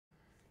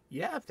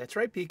Yeah, that's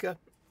right, Pika.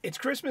 It's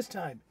Christmas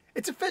time.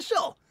 It's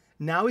official.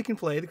 Now we can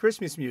play the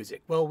Christmas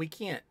music. Well, we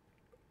can't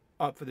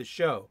for the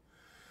show.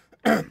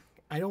 I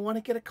don't want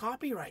to get a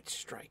copyright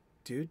strike,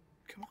 dude.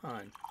 Come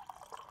on.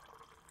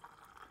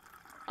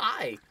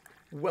 Hi.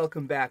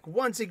 Welcome back.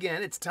 Once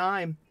again, it's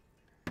time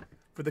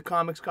for the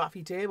Comics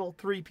Coffee Table,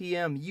 3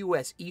 p.m.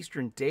 U.S.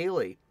 Eastern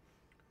daily.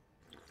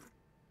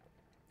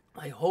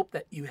 I hope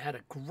that you had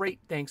a great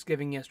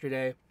Thanksgiving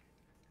yesterday.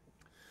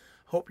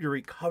 Hope you're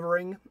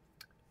recovering.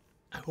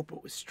 I hope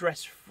it was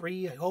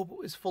stress-free. I hope it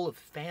was full of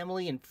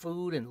family and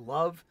food and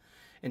love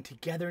and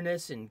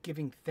togetherness and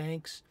giving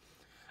thanks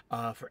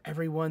for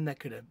everyone that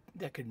could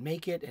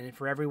make it, and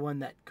for everyone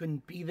that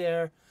couldn't be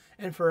there,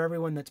 and for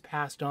everyone that's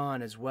passed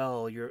on as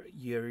well. You're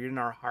in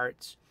our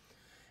hearts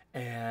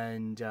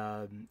and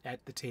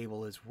at the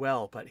table as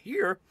well. But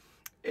here,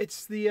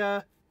 it's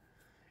the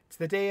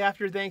day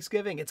after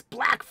Thanksgiving. It's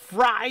Black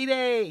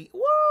Friday.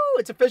 Woo!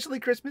 It's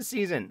officially Christmas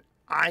season.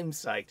 I'm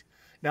psyched.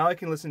 Now I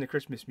can listen to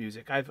Christmas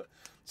music. I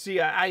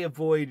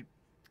avoid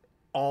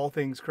all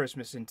things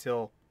Christmas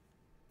until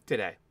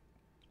today.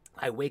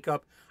 I wake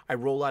up, I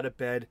roll out of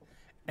bed,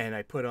 and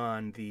I put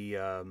on the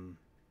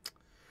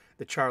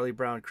Charlie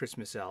Brown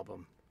Christmas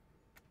album.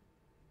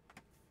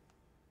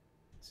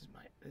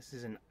 This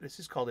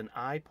is called an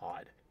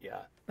iPod.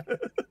 Yeah.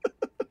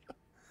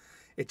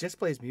 It just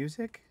plays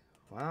music?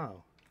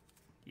 Wow.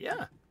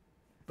 Yeah.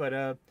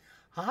 But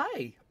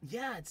hi.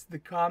 Yeah, it's the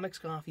Comics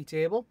Coffee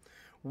Table.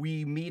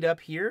 We meet up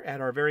here at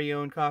our very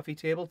own coffee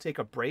table, take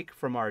a break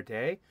from our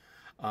day.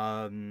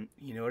 You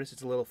notice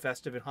it's a little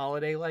festive and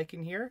holiday-like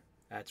in here?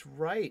 That's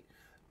right.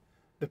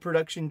 The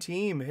production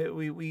team,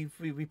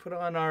 we put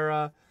on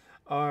our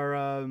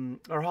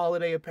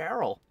holiday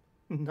apparel,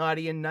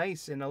 naughty and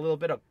nice, and a little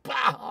bit of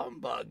bah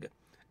humbug.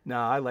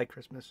 Nah, I like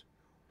Christmas.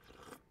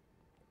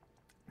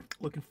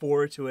 Looking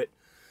forward to it,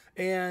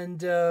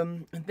 and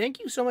thank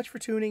you so much for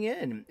tuning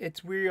in.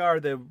 We are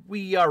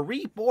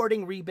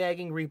reboarding,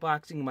 rebagging,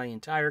 reboxing my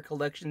entire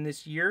collection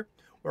this year.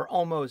 We're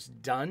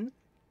almost done.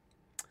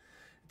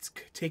 It's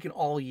taken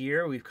all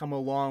year. We've come a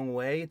long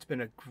way. It's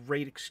been a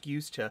great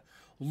excuse to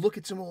look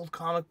at some old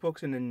comic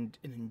books and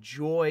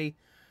enjoy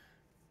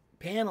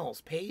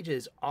panels,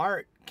 pages,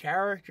 art,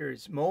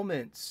 characters,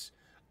 moments,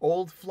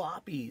 old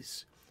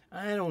floppies.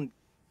 I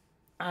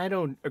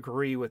don't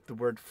agree with the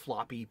word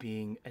floppy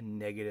being a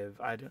negative.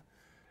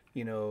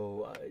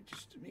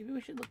 Just maybe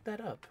we should look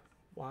that up.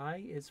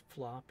 Why is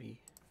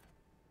floppy?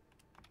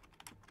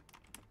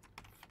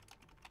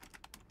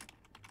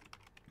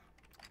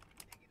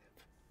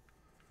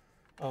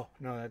 Oh,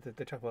 no, they're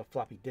talking about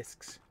floppy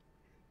disks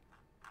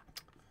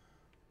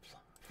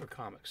for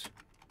comics.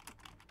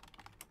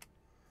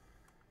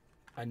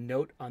 A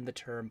note on the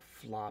term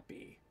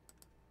floppy.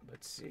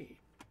 Let's see.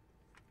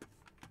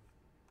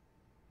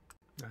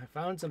 I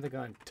found something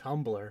on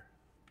Tumblr.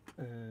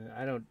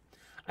 I don't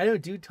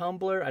do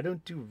Tumblr. I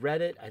don't do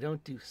Reddit. I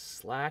don't do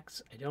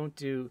Slacks. I don't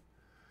do,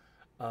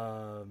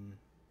 I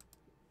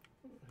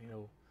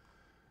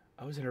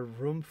was in a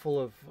room full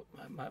of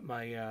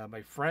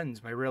my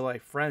friends, my real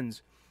life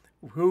friends,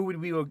 who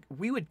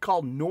we would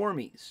call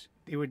normies.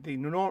 They would be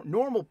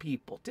normal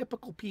people,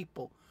 typical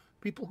people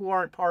who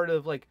aren't part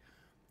of like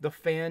the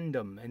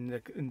fandom and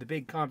the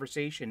big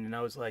conversation. And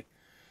I was like,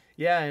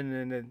 yeah,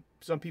 and then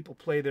some people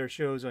play their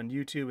shows on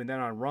YouTube and then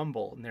on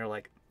Rumble, and they're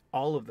like,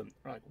 all of them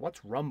are like,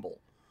 what's Rumble?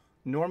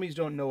 Normies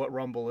don't know what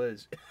Rumble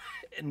is,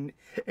 and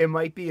it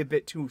might be a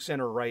bit too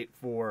center right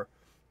for.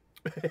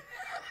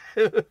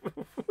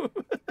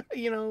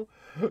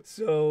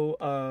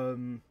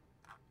 So,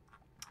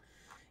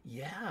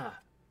 yeah.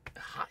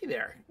 Hi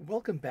there.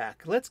 Welcome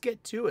back. Let's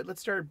get to it.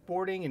 Let's start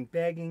boarding and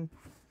bagging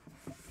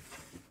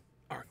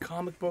our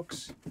comic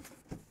books.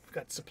 We've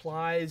got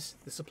supplies.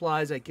 The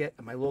supplies I get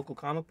at my local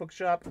comic book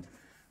shop.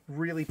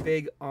 Really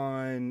big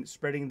on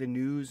spreading the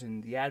news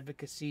and the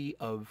advocacy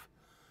of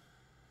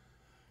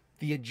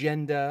the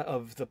agenda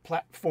of the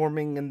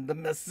platforming and the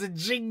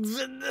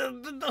messagings and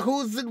the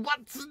who's and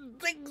what's and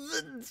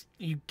things. And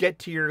you get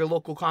to your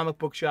local comic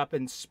book shop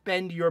and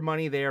spend your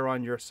money there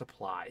on your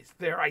supplies.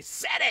 There, I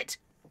said it!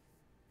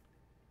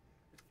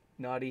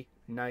 Naughty,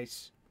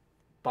 nice,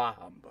 bah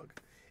humbug.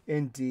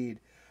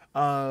 Indeed.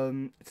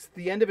 It's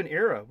the end of an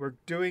era. We're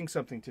doing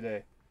something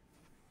today.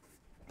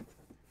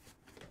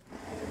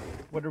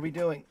 What are we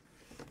doing?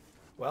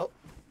 Well,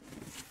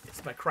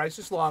 it's my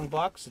Crisis Long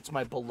Box. It's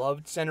my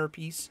beloved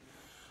centerpiece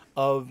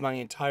of my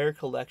entire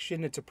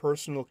collection. It's a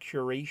personal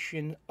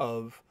curation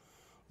of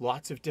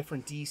lots of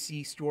different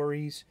DC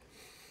stories,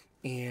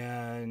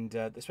 and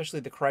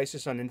especially the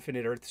Crisis on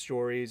Infinite Earth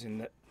stories,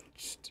 and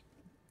just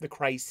the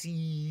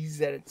crises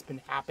that it's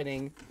been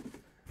happening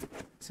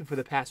for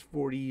the past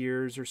 40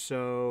 years or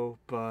so,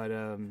 but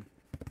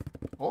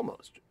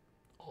almost.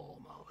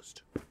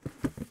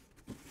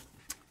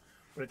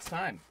 But it's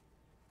time.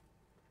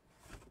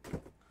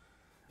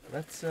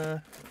 Let's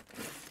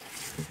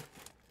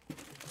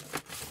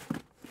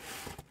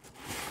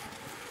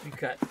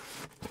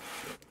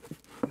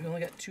we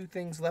only got 2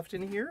 things left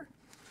in here.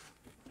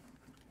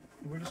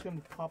 We're just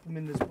going to pop them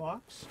in this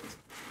box.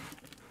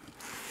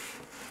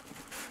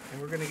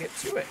 and we're going to get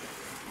to it.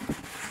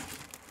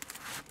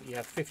 We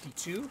have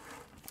 52,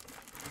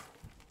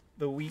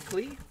 the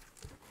weekly.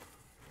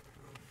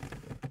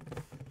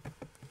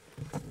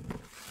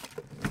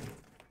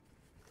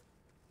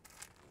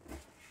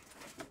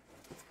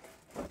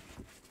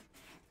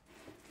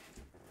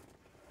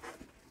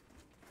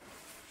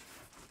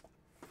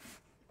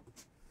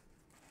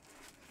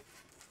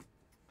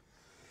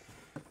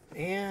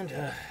 And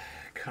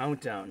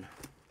Countdown,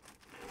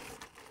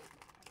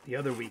 the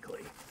other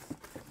weekly.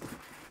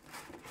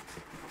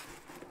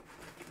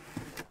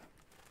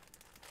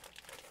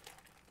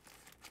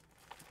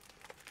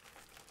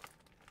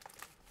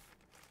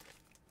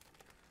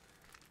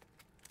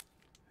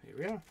 Here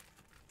we are.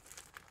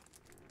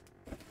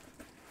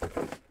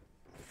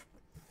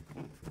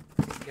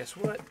 Guess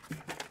what?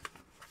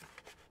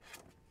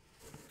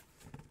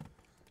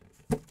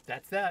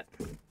 That's that.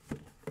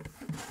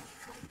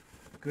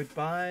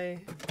 Goodbye.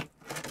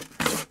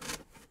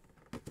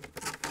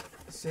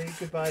 Say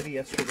goodbye to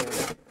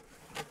yesterday.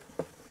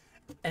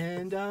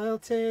 And I'll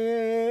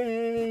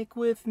take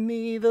with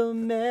me the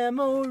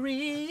memories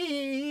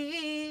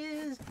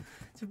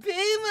to be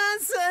my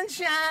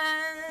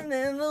sunshine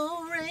and the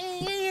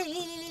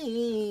rain.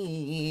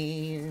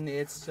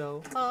 It's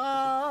so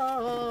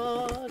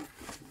hard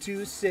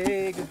to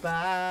say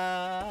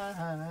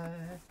goodbye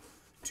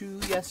to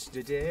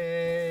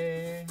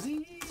yesterday.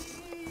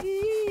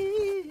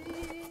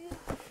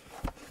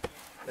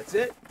 That's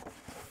it.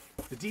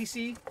 The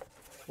DC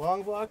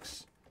long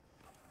box,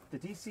 the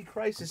DC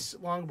Crisis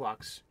long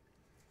box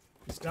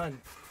is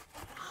done.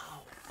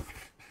 Wow.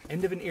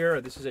 End of an era.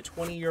 This is a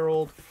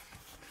 20-year-old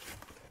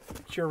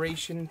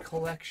curation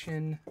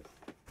collection,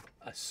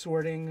 a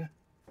sorting.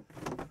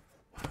 Wow.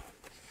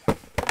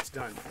 It's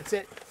done. That's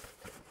it.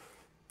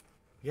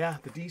 Yeah,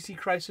 the DC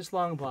Crisis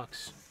long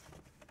box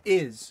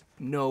is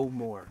no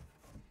more.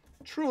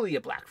 Truly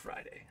a Black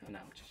Friday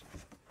analogy.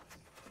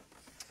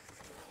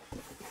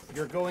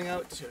 You're going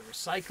out to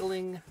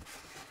recycling,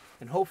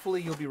 and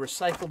hopefully you'll be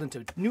recycled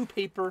into new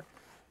paper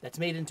that's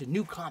made into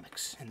new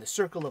comics, and the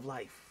circle of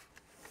life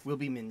will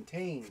be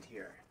maintained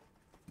here.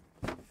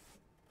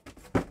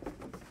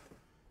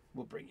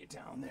 We'll bring you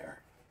down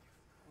there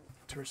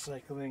to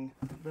recycling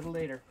a little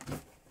later.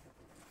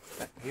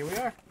 But here we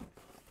are.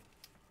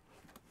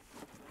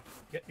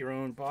 Get your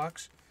own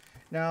box.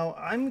 Now,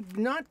 I'm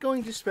not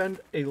going to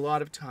spend a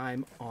lot of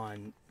time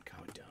on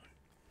Countdown.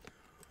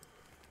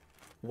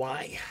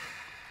 Why?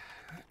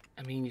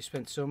 I mean, you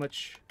spent so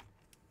much.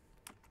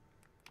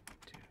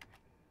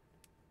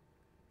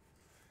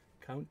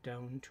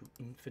 Countdown to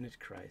Infinite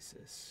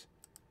Crisis.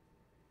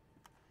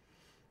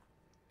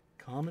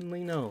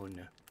 Commonly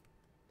known.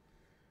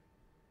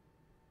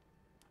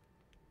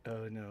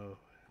 Oh no.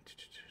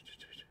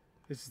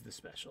 This is the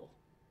special.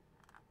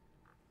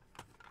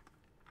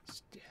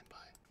 Stand by.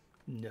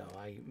 No,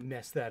 I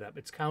messed that up.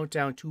 It's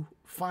Countdown to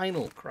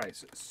Final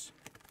Crisis.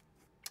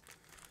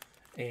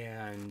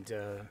 And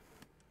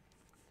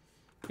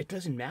it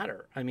doesn't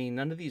matter. I mean,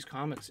 none of these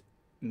comics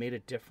made a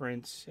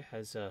difference.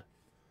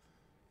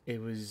 It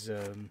was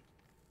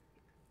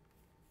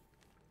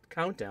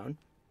Countdown.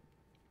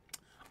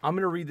 I'm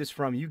going to read this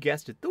from, you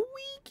guessed it, the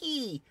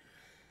wiki.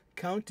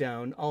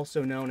 Countdown,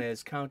 also known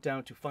as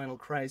Countdown to Final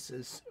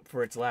Crisis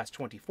for its last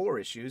 24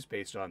 issues,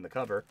 based on the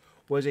cover,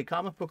 was a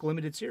comic book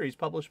limited series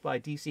published by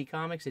DC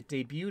Comics. It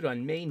debuted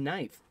on May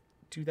 9th,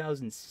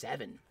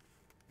 2007.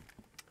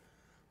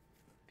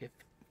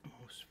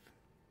 Almost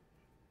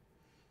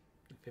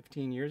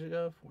 15 years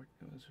ago?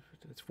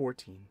 It's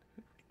 14.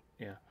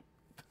 Yeah.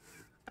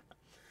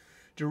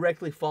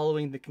 Directly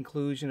following the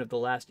conclusion of the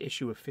last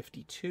issue of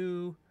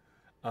 52.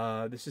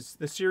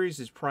 The series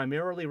is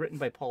primarily written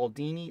by Paul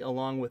Dini,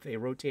 along with a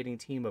rotating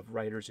team of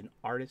writers and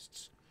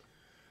artists.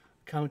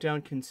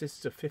 Countdown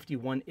consists of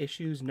 51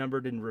 issues,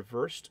 numbered and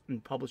reversed,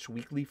 and published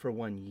weekly for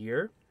 1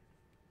 year.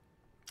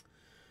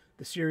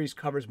 The series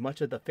covers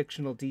much of the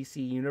fictional DC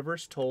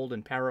universe, told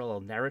in parallel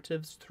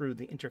narratives through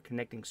the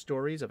interconnecting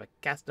stories of a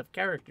cast of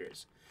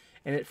characters,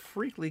 and it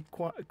frequently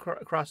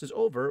crosses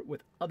over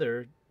with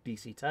other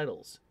DC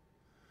titles.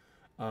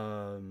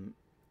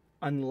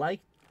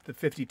 Unlike the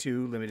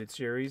 52 limited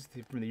series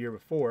from the year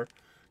before,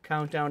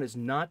 Countdown is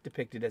not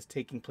depicted as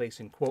taking place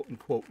in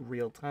quote-unquote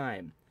real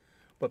time,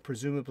 but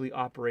presumably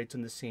operates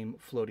on the same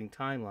floating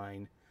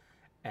timeline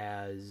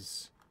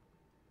as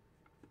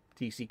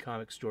DC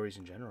comic stories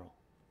in general.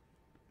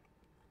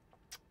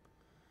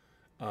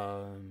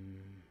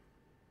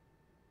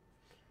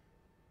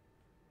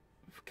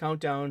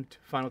 Countdown to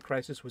Final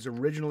Crisis was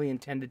originally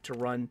intended to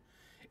run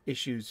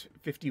issues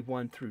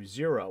 51 through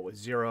 0, with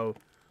 0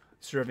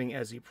 serving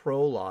as a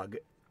prologue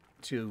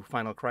to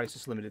Final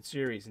Crisis limited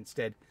series.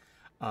 Instead,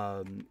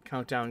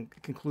 Countdown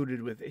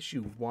concluded with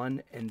issue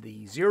 1, and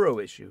the 0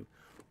 issue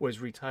was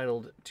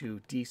retitled to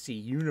DC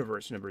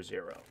Universe number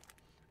 0,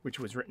 which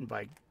was written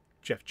by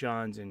Jeff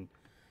Johns and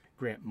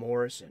Grant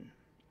Morrison.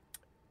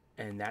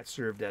 And that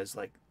served as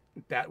like,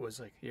 that was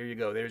like, here you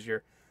go, there's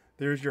your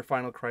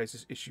Final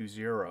Crisis issue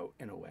 0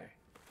 in a way.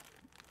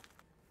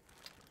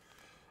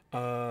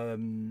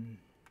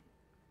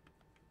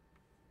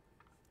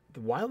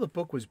 While the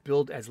book was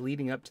billed as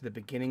leading up to the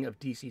beginning of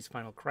DC's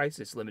Final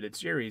Crisis limited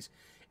series,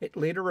 it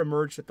later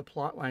emerged that the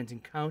plot lines in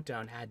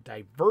Countdown had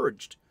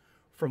diverged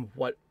from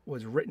what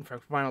was written for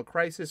Final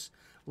Crisis,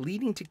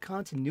 leading to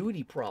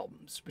continuity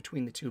problems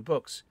between the two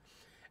books.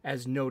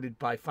 As noted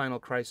by Final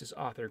Crisis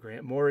author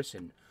Grant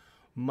Morrison,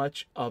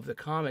 much of the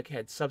comic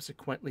had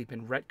subsequently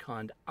been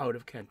retconned out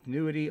of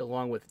continuity,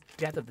 along with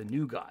Death of the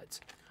New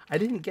Gods. I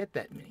didn't get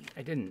that many.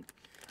 I didn't.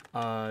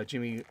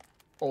 Jimmy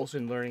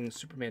Olsen learning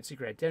Superman's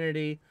secret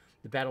identity,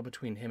 the battle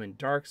between him and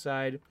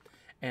Darkseid,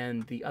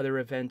 and the other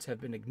events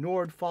have been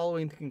ignored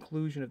following the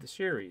conclusion of the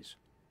series.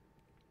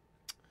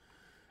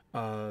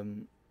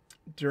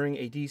 During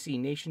a DC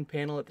Nation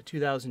panel at the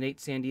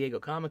 2008 San Diego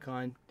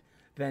Comic-Con,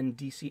 then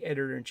DC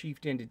Editor-in-Chief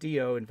Dan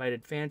DiDio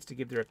invited fans to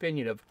give their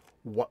opinion of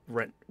what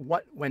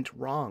went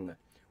wrong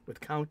with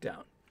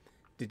Countdown.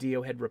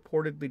 DiDio had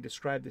reportedly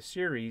described the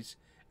series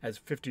as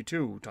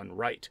 52 done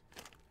right.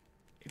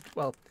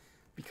 Well,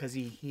 because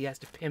he has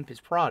to pimp his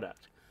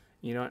product.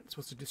 You're not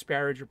supposed to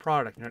disparage your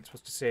product. You're not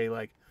supposed to say,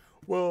 like,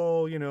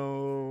 well, you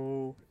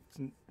know, it's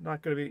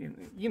not going to be,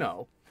 you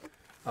know.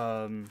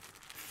 Yeah,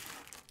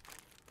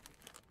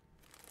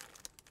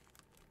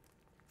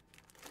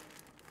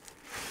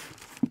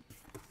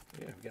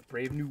 we got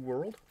Brave New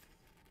World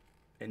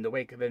in the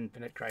wake of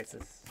Infinite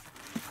Crisis.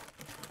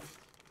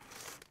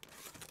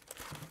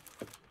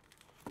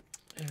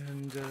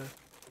 And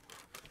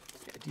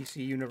yeah,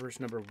 DC Universe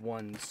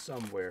 #1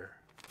 somewhere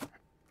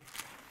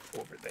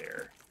over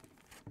there.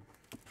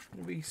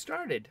 And we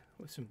started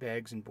with some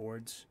bags and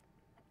boards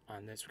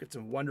on this. We got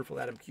some wonderful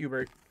Adam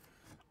Kubert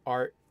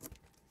art.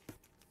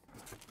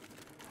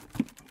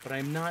 But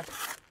I'm not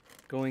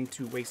going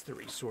to waste the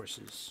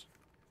resources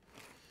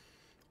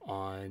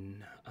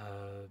on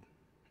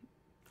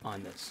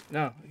this.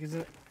 No, because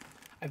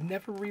I've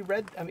never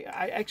reread. I mean,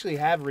 I actually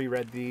have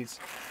reread these.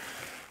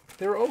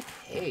 They're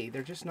okay.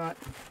 They're just not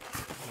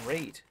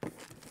great. Oh,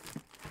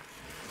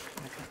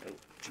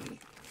 gee.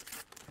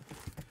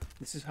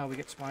 This is how we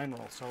get spine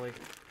roll, Sully.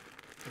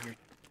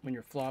 When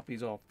your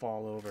floppies all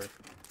fall over.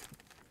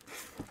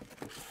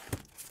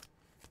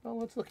 Well,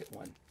 let's look at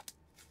one.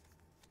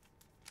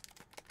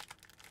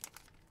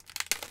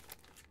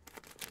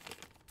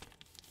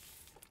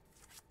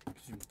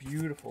 It's a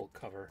beautiful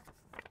cover.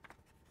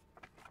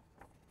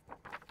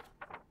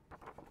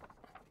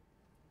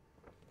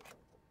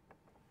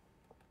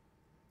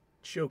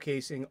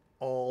 Showcasing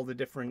all the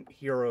different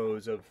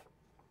heroes of,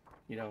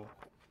 you know,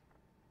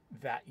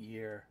 that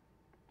year.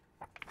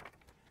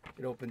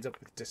 It opens up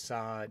with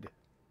Desaad,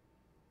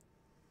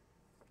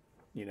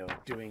 you know,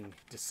 doing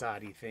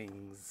Desaad-y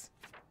things.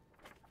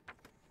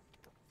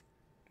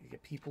 You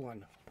get people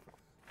on,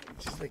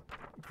 just like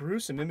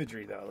gruesome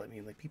imagery though. I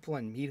mean, like people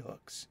on meat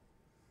hooks.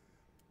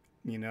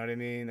 You know what I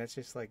mean? That's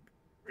just like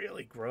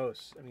really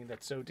gross. I mean,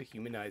 that's so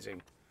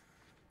dehumanizing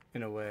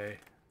in a way.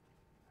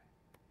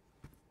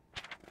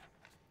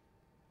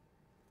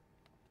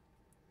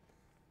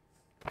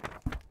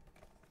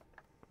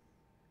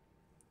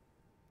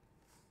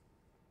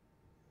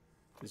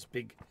 This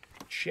big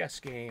chess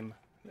game.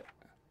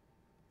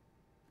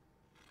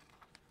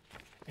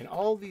 And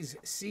all these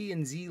C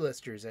and Z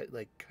listers that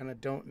like kind of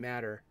don't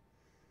matter.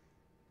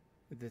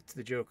 That's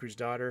the Joker's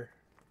daughter.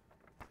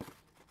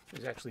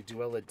 There's actually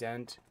Duella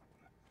Dent.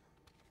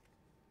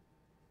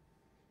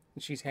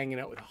 And she's hanging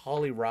out with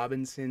Holly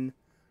Robinson,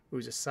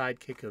 who's a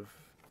sidekick of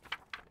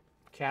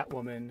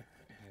Catwoman.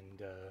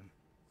 And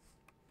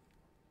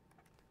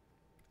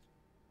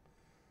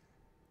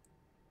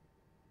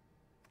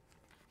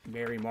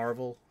Mary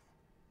Marvel.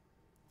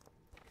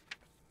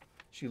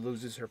 She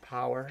loses her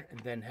power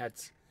and then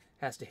has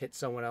to hit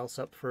someone else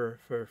up for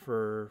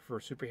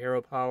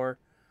superhero power,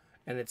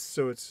 and it's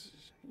you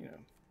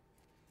know.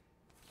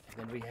 And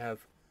then we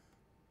have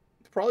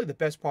probably the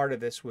best part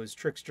of this was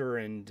Trickster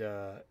and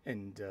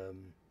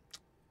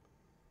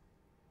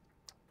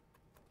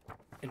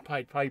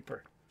Pied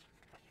Piper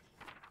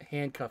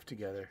handcuffed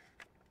together,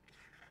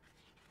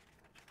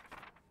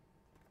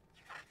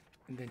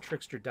 and then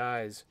Trickster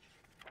dies.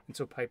 And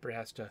so Piper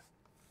has to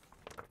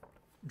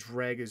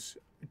drag his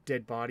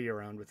dead body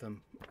around with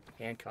him,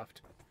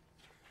 handcuffed.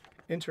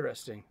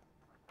 Interesting.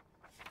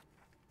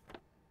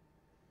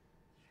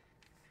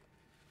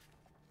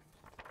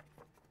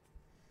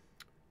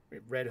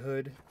 Red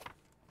Hood.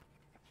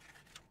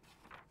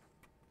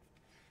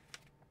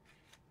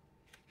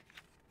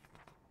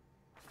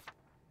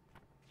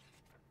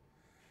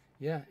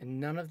 Yeah, and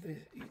none of the,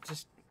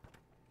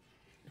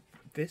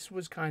 this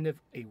was kind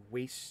of a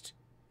waste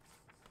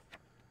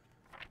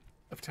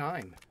of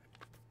time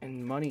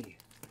and money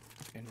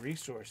and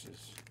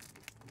resources.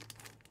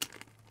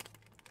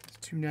 It's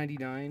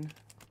 $2.99.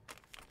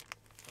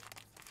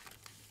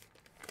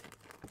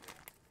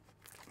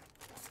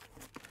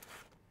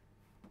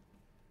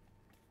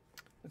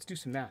 Let's do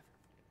some math.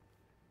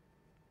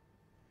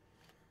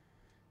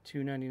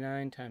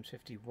 $2.99 times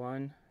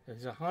 51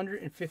 is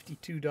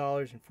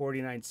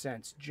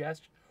 $152.49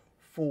 just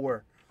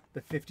for the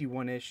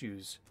 51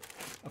 issues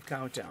of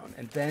Countdown.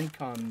 And then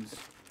comes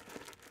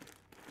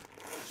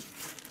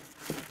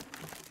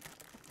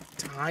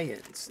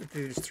tie-ins that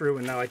they just threw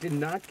in. Now, I did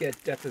not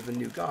get Death of the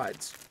New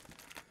Gods.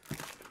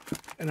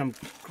 And I'm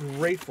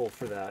grateful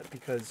for that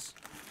because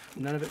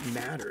none of it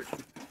mattered.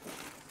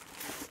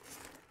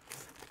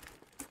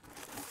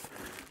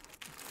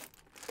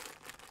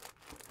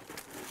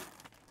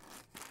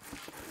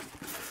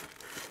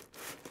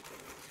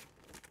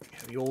 Yeah,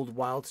 the old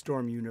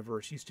Wildstorm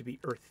universe used to be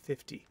Earth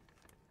 50.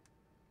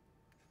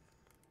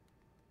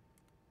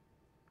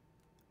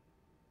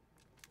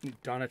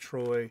 Donna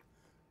Troy,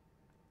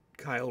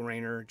 Kyle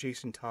Rayner,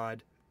 Jason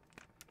Todd.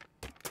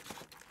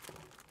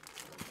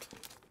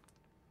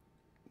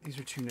 These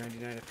are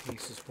 $2.99 a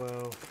piece as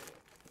well.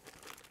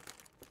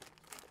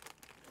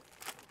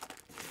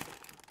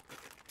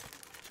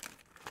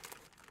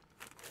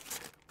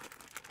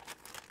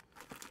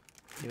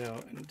 You know,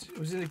 and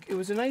it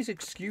was a nice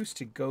excuse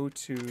to go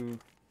to,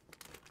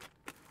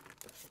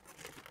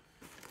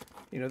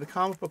 you know, the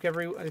comic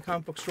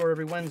book store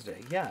every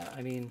Wednesday. Yeah,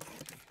 I mean,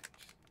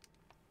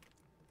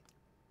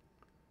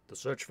 The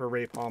Search for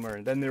Ray Palmer,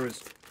 and then there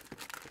was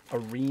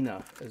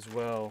Arena as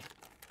well.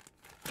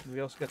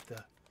 We also got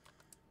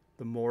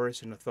the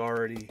Morrison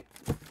Authority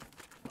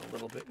a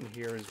little bit in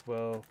here as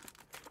well.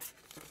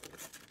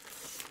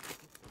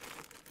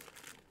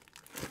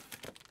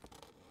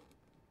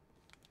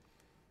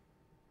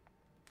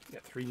 Yeah,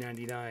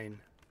 $3.99.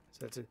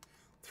 So that's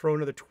throw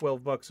another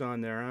 $12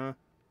 on there, huh?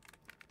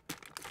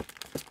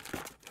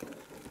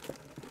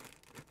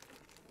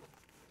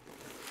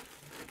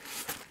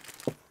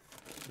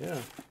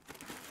 Yeah.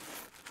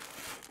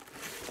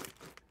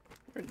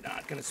 We're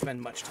not going to spend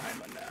much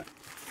time on that.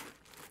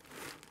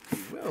 We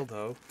will,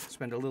 though,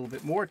 spend a little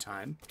bit more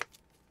time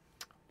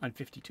on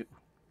 52.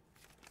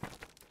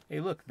 Hey,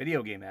 look,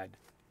 video game ad.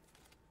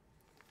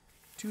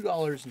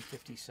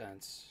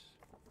 $2.50.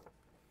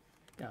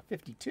 Now,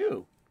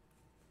 52.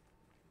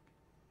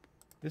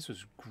 This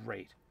was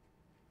great.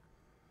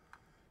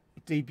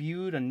 It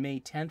debuted on May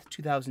 10th,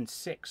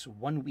 2006,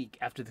 1 week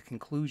after the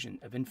conclusion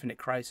of Infinite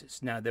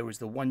Crisis. Now, there was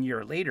the 1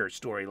 year later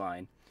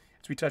storyline,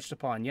 as we touched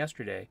upon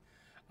yesterday,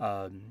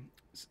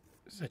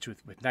 such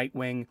with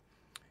Nightwing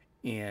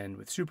and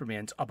with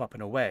Superman's Up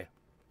and Away.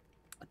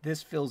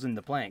 This fills in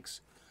the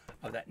blanks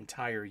of that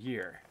entire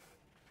year.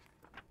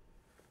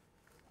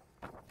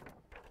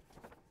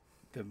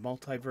 The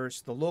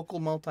multiverse, the local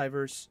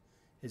multiverse,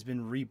 has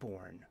been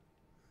reborn.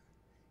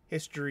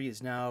 History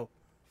is now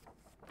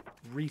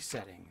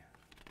resetting,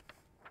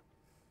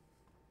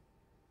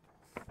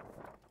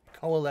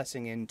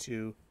 coalescing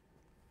into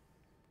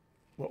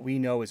what we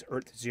know as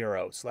Earth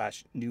Zero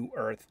 / New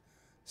Earth /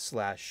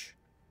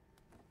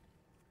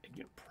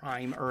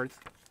 Prime Earth.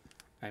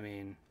 I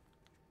mean,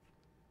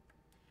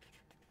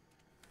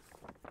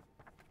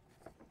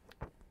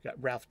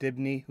 got Ralph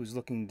Dibny, who's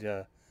looking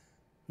to,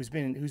 who's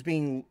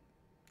being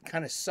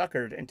kind of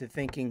suckered into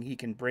thinking he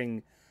can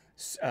bring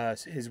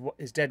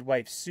his dead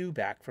wife Sue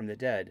back from the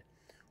dead.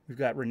 We've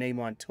got Renee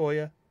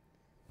Montoya,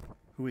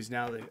 who is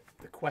now the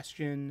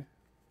Question.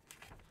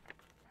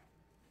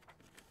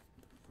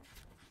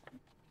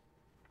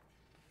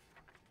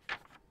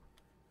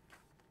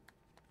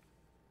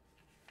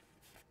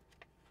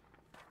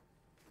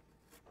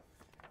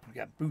 We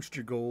got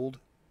Booster Gold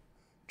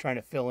trying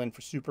to fill in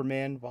for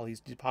Superman while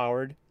he's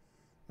depowered.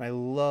 And I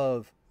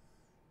love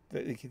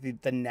the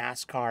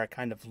NASCAR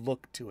kind of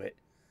look to it,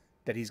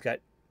 that he's got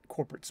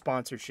corporate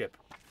sponsorship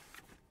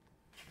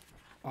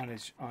on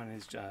his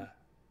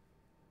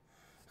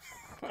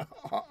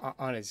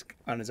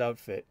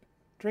outfit.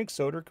 Drink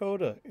soda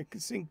cola. It can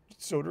sing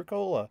soda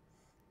cola.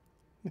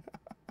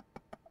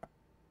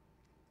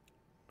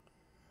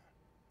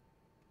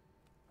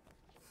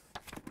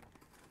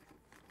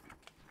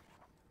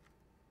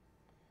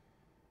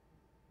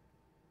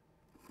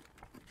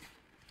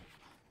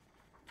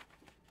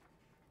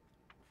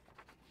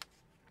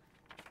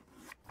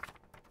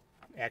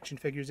 Action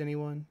figures,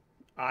 anyone?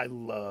 I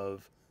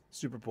love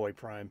Superboy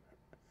Prime.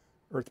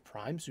 Earth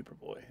Prime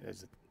Superboy,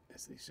 as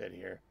they said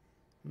here.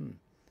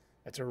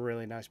 That's a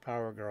really nice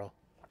Power Girl.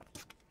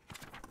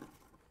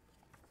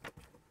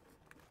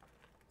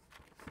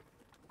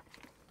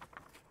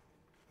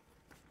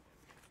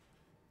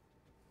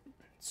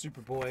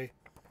 Superboy,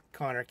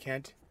 Connor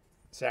Kent,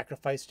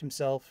 sacrificed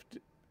himself.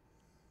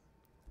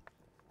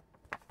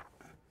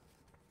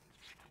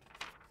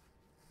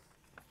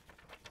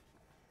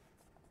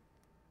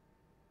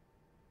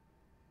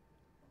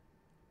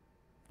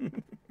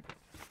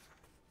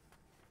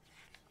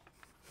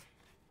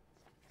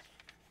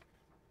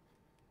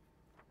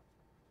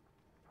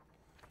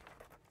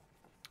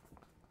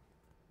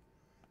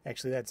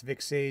 Actually, that's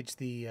Vic Sage,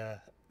 the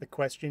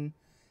Question,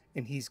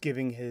 and he's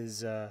giving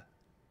his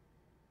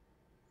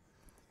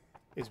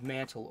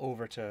mantle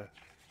over to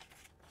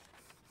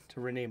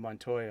Renee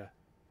Montoya.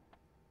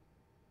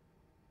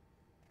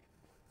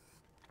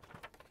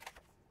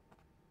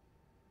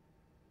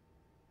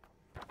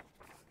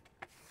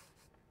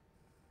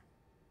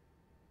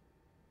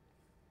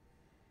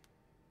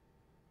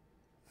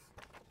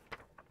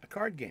 A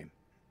card game.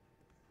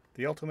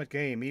 The Ultimate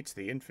Game meets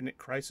the Infinite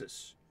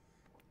Crisis.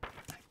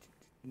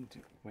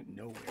 Went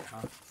nowhere,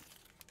 huh?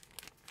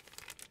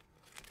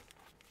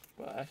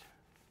 But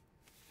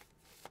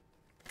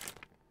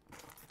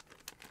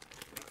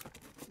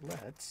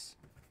let's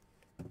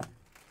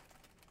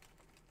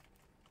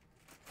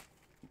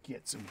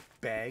get some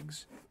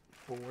bags,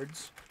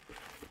 boards.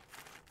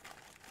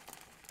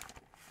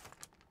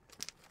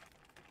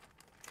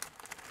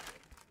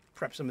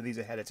 Prep some of these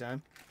ahead of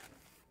time.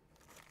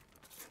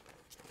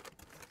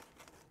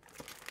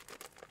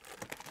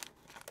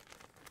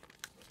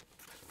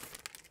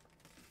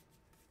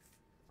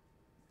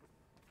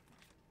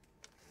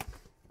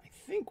 I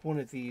think one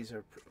of these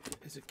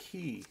is a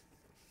key.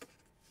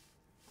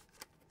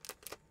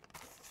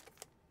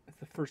 It's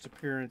the first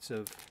appearance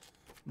of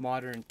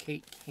modern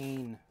Kate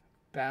Kane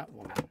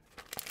Batwoman.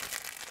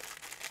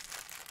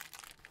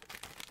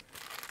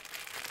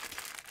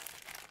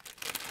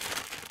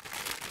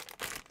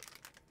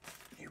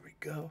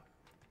 Go.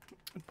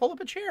 Pull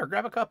up a chair,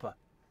 grab a cuppa.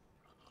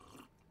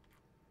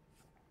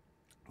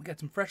 We got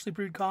some freshly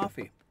brewed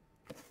coffee.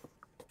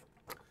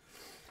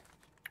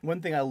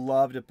 One thing I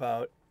loved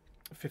about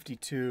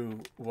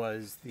 52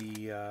 was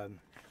there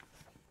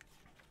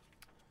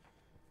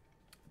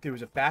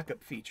was a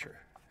backup feature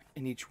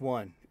in each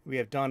one. We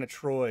have Donna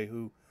Troy,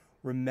 who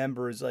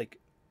remembers like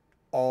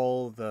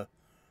all the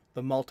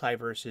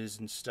multiverses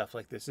and stuff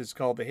like this. It's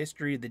called The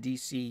History of the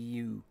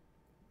DCU.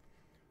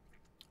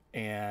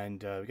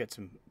 And we got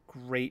some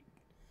great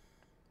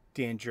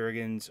Dan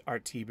Jurgens,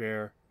 Art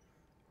T-Bear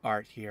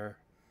art here.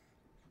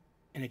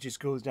 And it just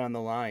goes down the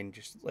line,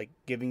 just like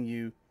giving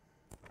you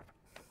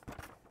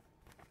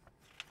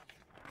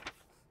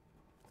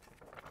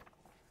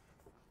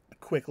a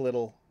quick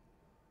little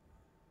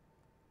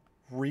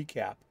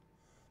recap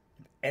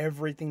of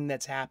everything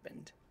that's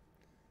happened.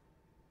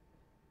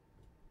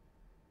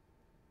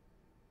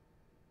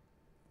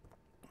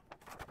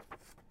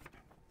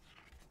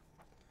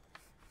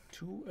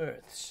 Two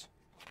Earths.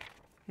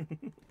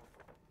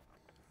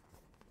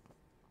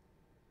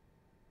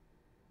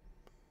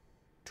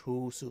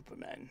 Two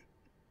Supermen.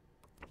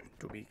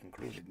 To be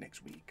concluded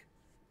next week.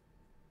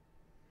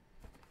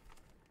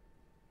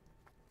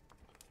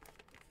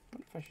 I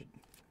wonder if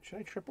should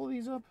I triple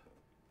these up?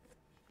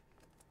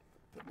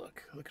 But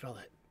look at all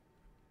that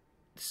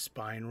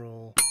spine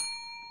roll,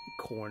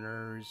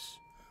 corners.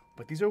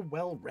 But these are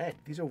well read.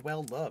 These are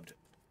well loved.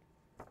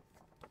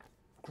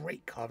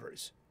 Great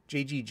covers.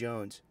 J.G.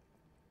 Jones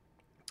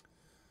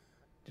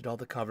did all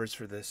the covers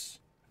for this.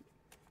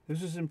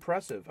 This is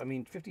impressive. I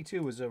mean,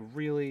 52 was a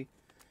really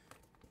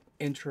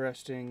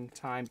interesting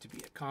time to be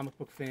a comic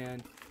book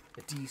fan,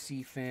 a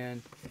DC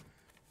fan.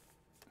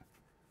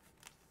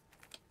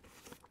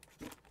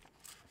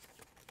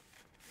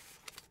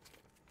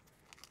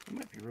 There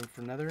might be room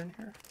for another in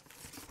here.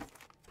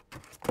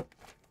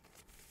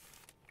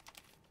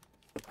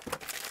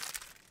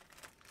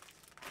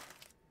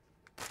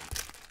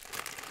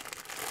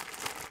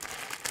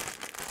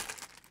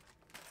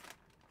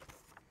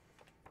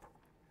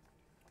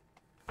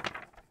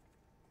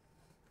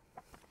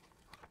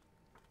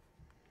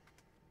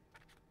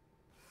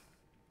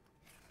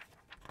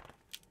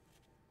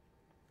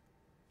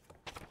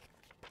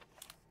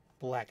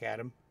 Black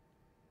Adam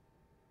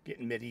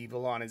getting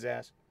medieval on his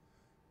ass,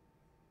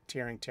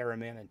 tearing Terra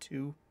Man in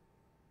two.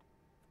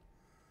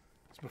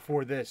 It's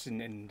before this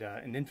in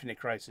Infinite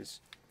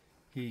Crisis.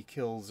 He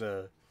kills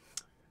a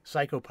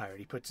Psycho Pirate.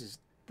 He puts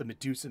the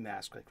Medusa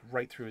mask like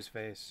right through his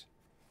face.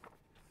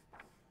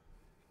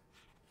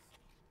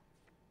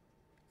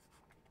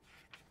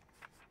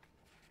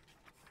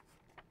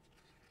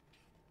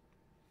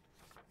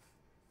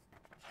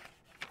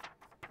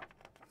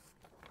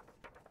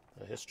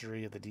 The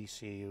history of the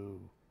DCU.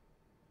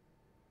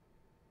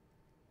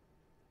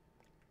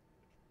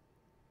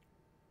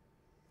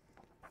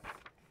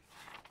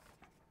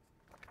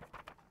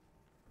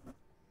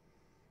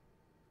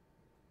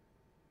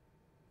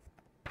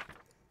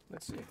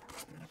 Let's see.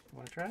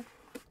 Want to try? Let's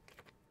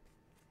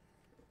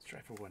try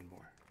for one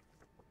more.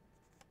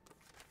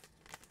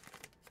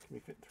 Can we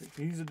fit three?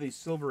 These are the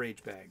Silver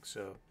Age bags,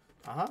 so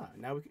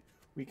now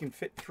we can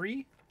fit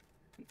three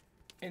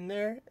in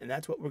there, and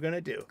that's what we're gonna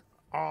do.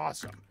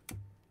 Awesome.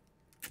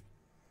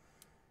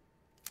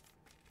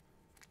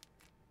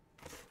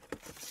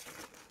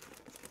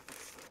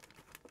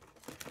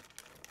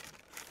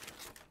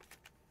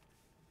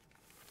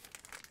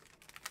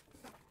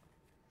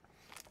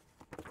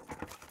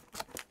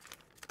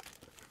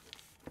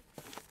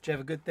 Did you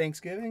have a good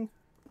Thanksgiving?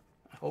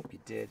 I hope you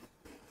did.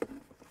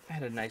 I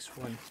had a nice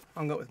one.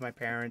 Hung out with my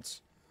parents.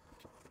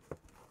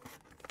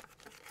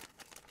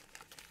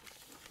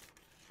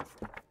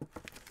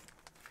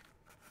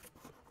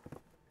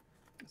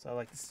 As I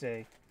like to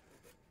say,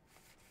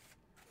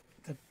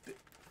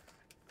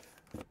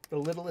 the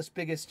littlest,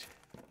 biggest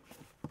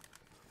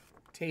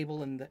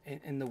table in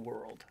the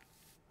world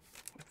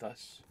with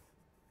us.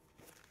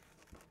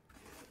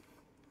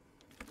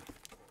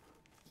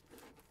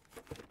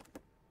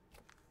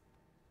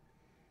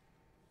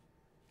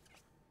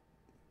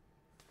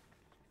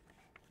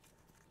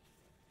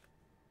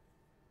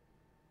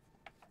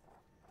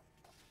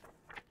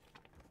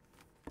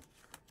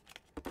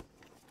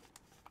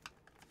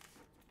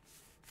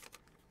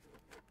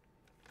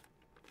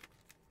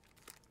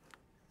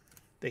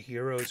 the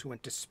heroes who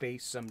went to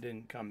space. Some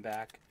didn't come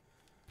back.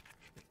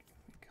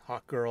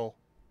 Hawk Girl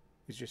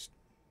was just,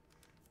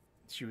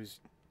 she was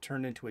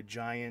turned into a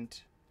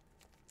giant.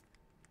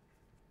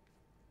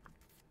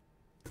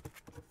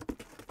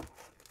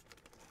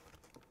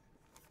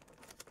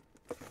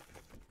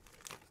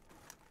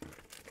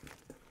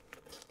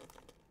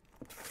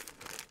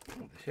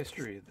 The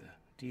history of the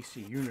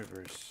DC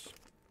Universe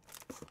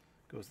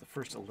goes the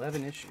first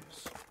 11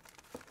 issues.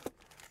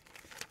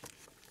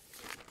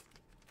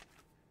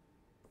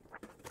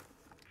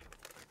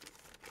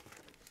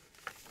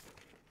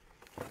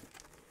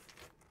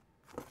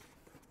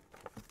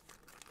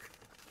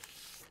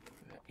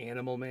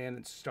 Animal Man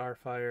and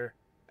Starfire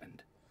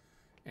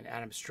and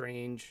Adam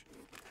Strange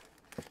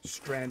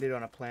stranded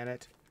on a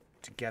planet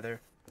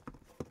together,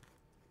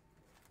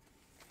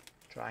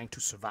 trying to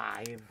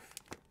survive.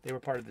 They were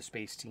part of the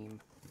space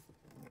team.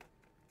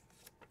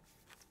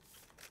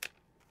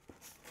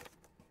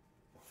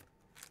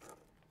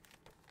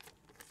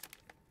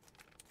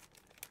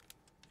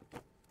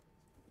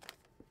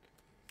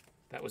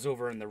 That was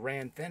over in the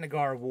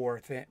Rann-Thanagar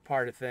War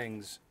part of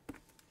things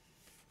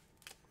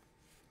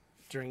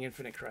during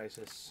Infinite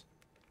Crisis.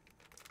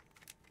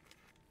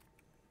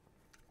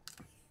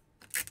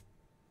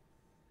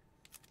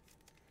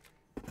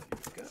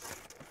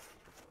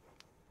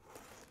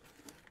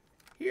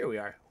 Here we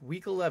are,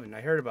 week 11.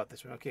 I heard about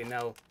this one. Okay,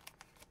 now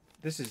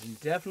this is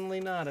definitely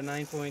not a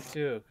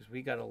 9.2 because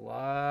we got a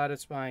lot of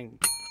spine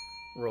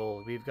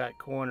roll. We've got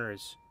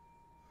corners.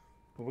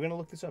 But we're going to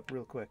look this up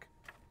real quick.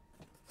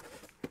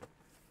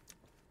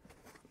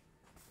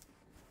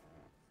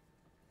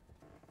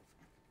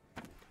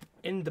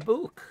 In the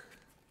book,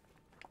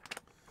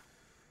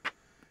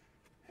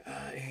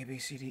 A, B,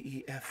 C, D,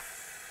 E,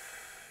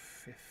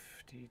 F,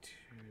 52.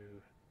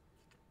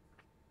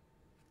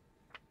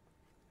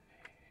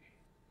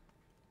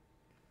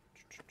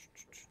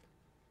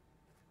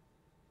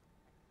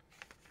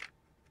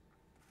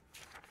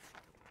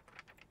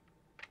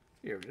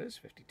 Here it is,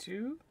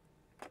 52.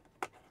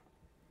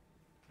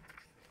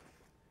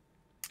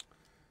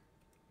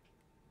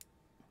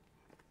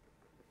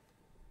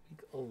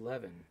 Week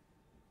 11.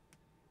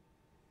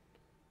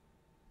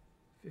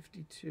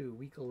 52,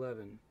 week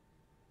 11.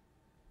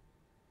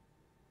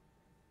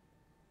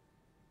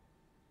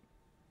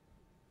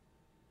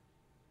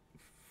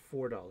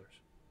 $4.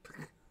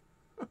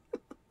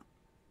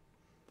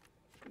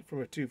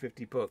 From a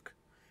 $2.50 book.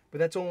 But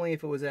that's only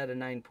if it was at a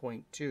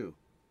 9.2.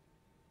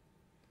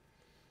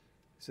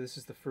 So this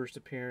is the first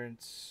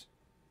appearance.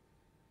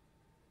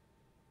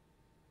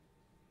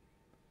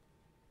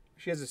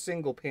 She has a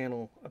single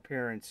panel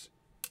appearance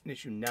in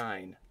issue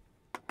 9.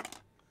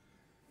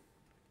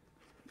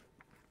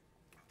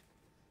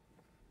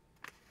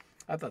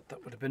 I thought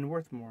that would have been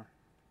worth more.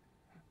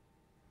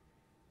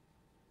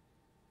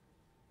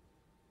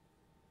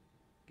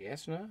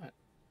 Guess not.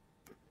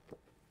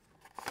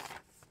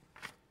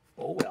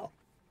 Oh well.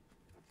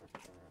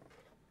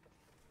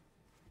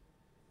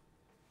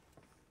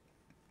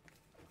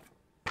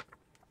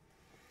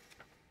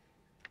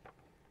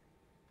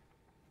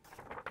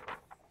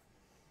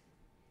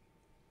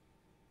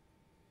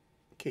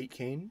 Kate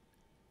Kane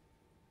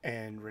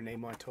and Renee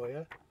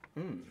Montoya.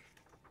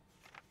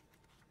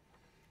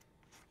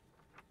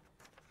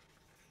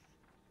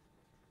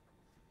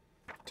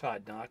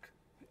 Todd Knock.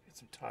 Get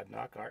some Todd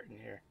Knock art in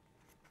here.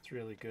 It's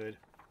really good.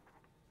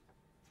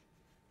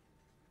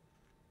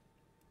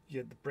 You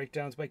had the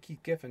breakdowns by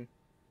Keith Giffen.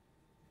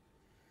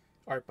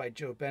 Art by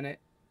Joe Bennett.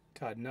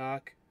 Todd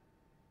Knock.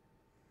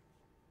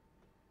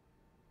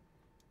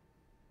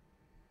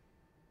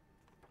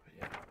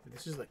 Yeah,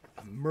 this is like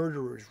a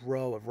murderer's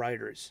row of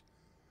writers.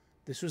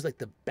 This was like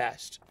the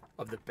best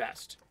of the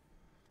best.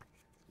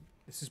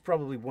 This is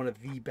probably one of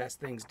the best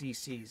things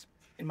DC's,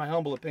 in my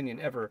humble opinion,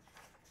 ever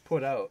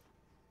put out.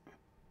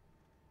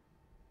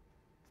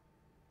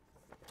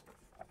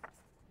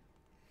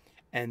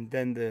 And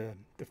then the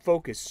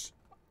focus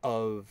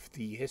of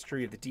the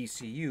history of the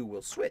DCU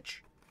will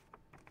switch.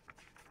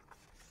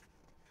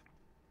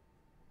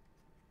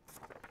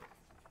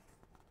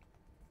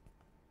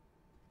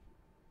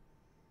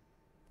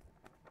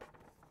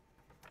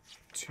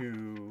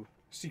 To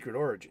Secret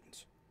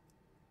Origins.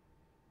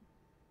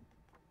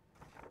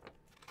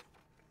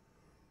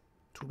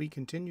 To be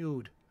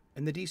continued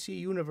in the DC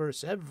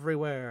universe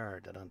everywhere.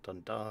 Dun dun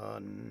dun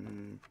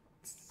dun.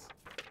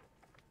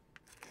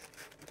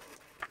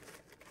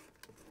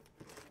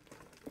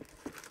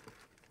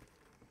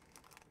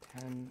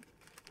 10.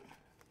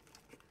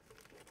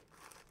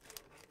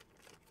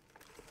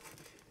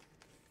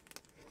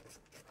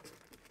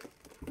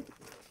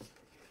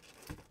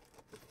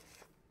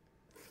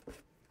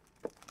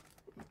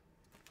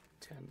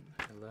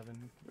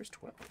 Where's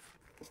 12?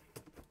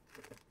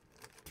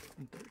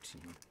 And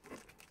 13.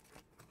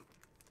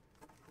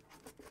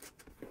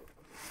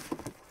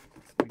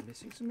 Are we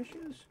missing some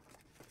issues?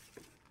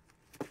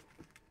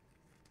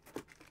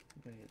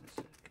 Wait a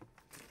sec.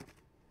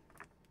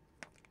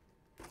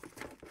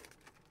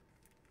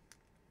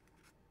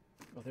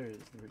 Oh, there it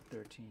is,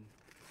 13.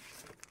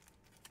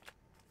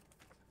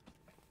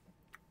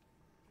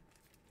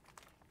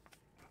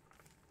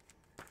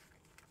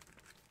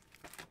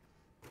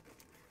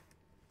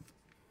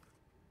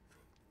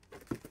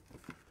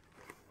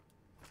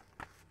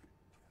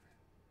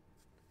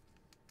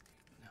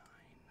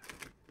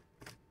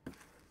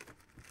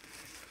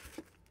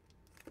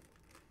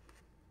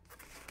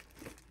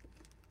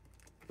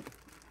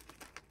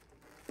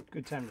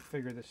 good time to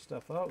figure this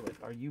stuff out. Like,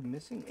 are you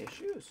missing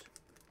issues?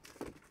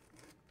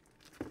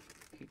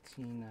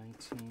 18,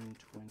 19,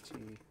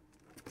 20.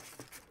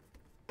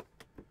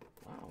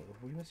 Wow,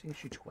 are we missing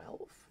issue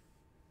 12?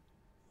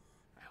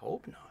 I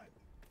hope not.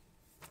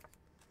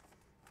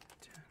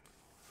 10.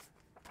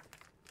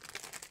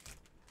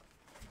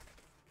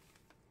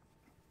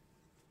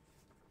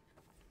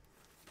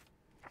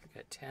 We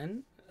got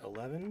 10,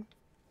 11,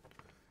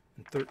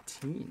 and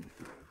 13.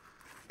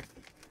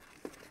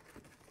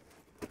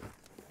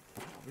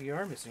 We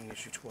are missing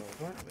issue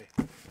 12, aren't we?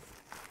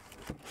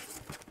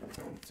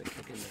 It's a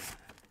kick in there.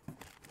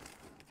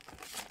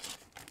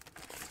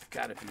 It's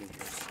gotta be in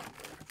here somewhere.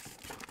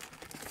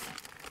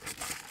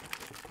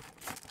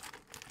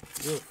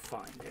 We'll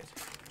find it.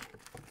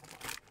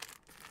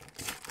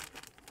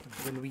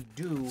 When we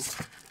do,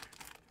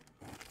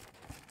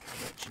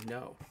 I'll let you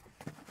know.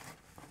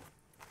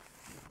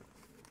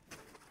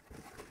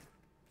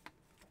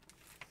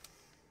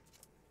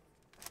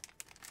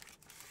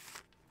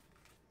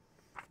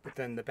 But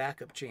then the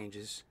backup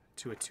changes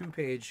to a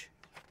 2-page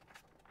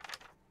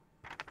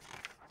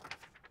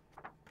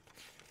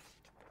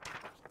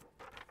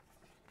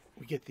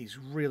we get these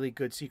really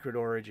good secret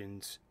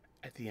origins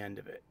at the end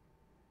of it.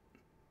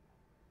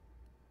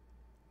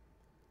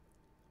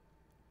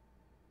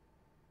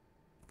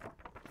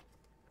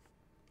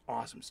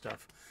 Awesome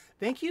stuff.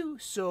 Thank you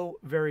so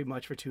very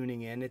much for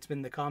tuning in. It's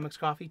been the Comics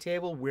Coffee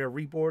Table. We're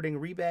reboarding,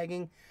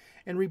 rebagging,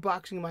 and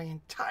reboxing my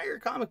entire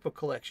comic book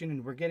collection,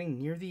 and we're getting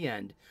near the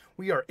end.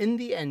 We are in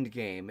the end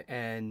game,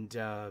 and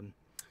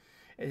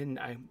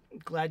I'm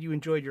glad you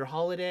enjoyed your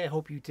holiday. I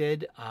hope you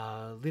did.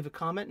 Leave a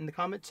comment in the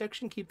comment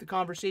section. Keep the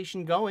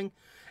conversation going,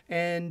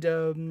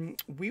 and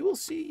we will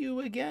see you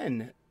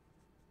again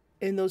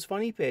in those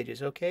funny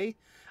pages, okay?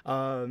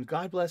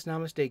 God bless,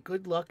 namaste,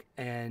 good luck,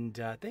 and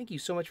thank you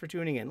so much for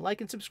tuning in.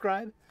 Like and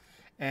subscribe,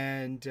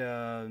 and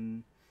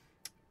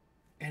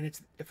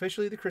it's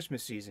officially the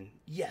Christmas season.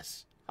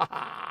 Yes.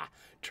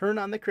 Turn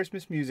on the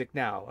Christmas music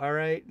now, all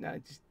right? Now,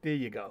 there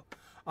you go.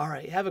 All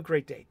right, have a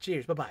great day.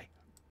 Cheers. Bye-bye.